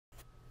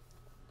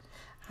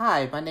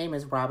Hi, my name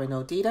is Robin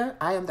Odita.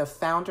 I am the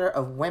founder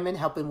of Women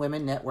Helping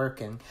Women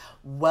Networking.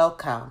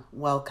 Welcome.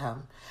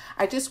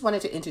 I just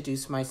wanted to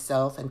introduce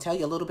myself and tell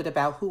you a little bit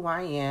about who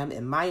I am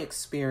and my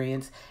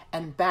experience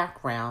and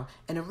background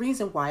and the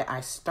reason why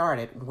I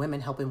started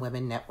Women Helping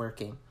Women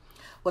Networking.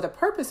 Well, the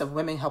purpose of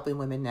Women Helping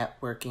Women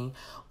Networking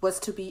was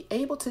to be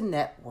able to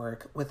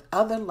network with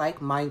other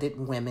like-minded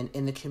women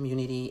in the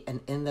community and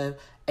in the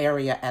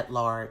area at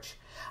large.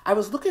 I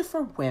was looking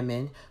for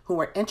women who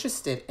were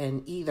interested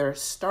in either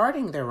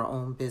starting their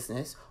own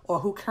business or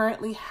who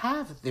currently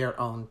have their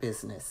own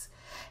business.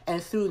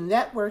 And through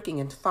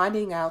networking and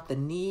finding out the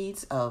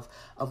needs of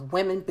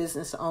women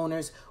business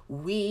owners,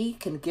 we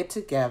can get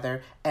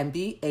together and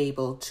be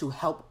able to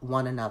help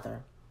one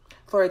another.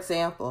 For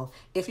example,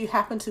 if you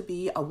happen to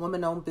be a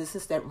woman-owned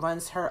business that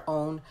runs her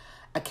own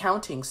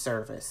accounting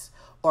service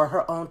or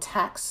her own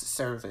tax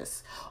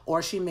service,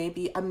 or she may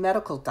be a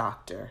medical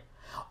doctor,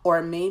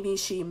 or maybe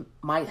she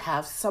might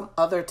have some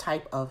other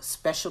type of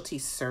specialty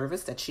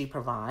service that she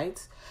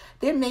provides,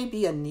 there may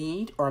be a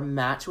need or a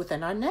match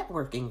within our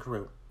networking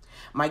group.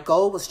 My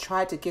goal was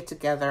try to get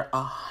together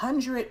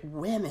 100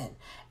 women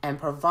and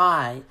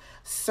provide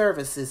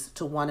services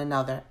to one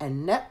another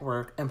and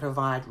network and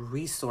provide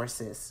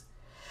resources.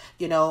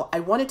 I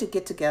wanted to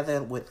get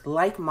together with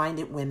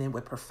like-minded women,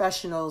 with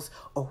professionals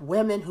or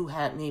women who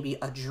had maybe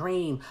a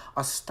dream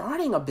of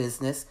starting a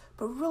business,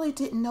 but really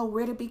didn't know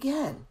where to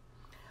begin.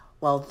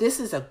 Well, this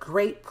is a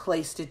great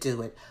place to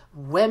do it.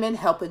 Women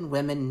Helping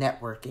Women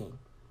Networking.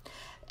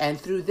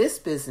 And through this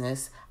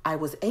business, I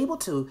was able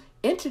to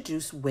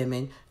introduce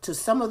women to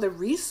some of the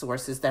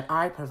resources that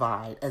I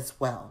provide as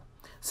well.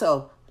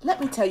 So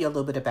let me tell you a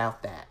little bit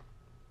about that.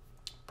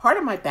 Part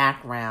of my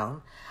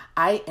background,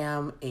 I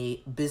am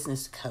a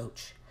business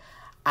coach.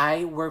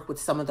 I work with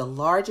some of the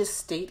largest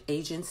state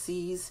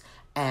agencies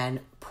and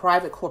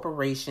private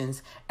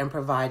corporations and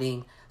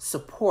providing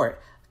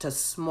support to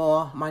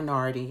small,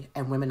 minority,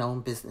 and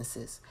women-owned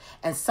businesses.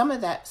 And some of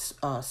that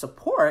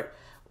support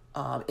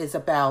is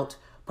about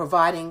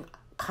providing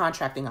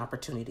contracting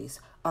opportunities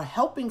or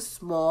helping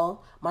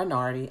small,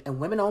 minority, and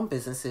women-owned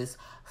businesses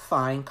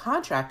find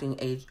contracting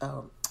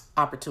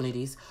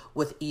opportunities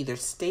with either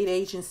state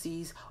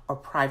agencies or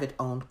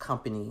private-owned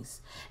companies.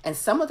 And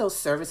some of those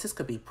services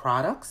could be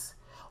products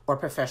or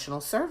professional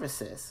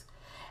services.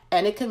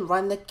 And it can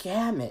run the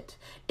gamut.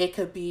 It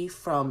could be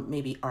from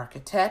maybe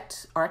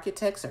architects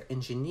or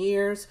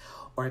engineers,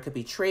 or it could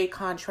be trade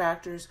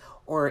contractors,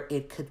 or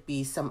it could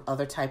be some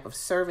other type of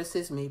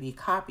services, maybe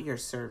copier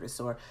service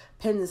or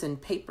pens and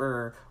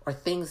paper or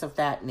things of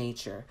that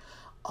nature.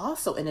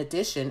 Also, in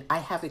addition, I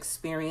have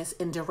experience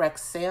in direct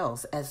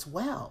sales as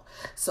well.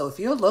 So if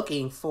you're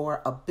looking for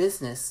a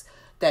business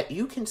that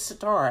you can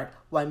start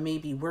while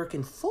maybe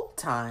working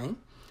full-time,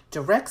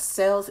 direct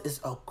sales is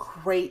a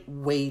great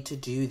way to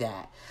do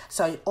that.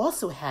 So I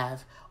also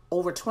have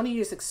over 20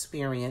 years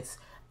experience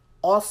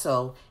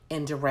also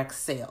in direct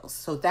sales.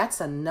 So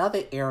that's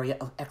another area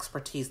of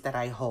expertise that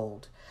I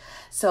hold.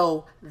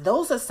 So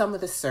those are some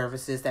of the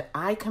services that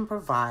I can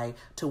provide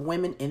to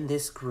women in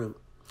this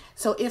group.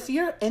 So if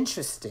you're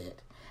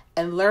interested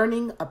in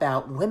learning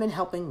about Women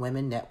Helping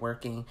Women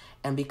Networking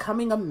and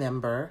becoming a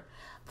member,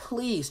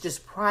 please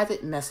just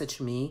private message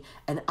me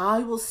and I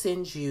will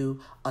send you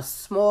a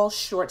small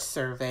short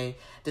survey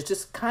to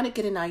just kind of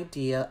get an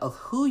idea of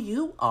who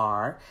you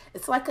are.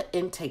 It's like an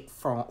intake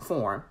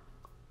form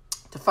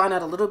to find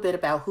out a little bit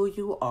about who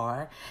you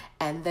are,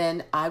 and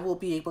then I will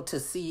be able to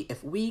see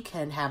if we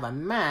can have a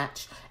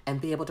match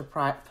and be able to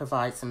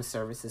provide some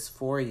services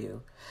for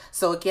you.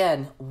 So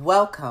again,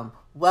 welcome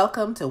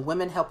to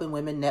Women Helping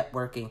Women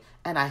Networking,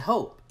 and I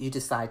hope you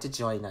decide to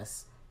join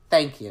us.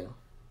 Thank you.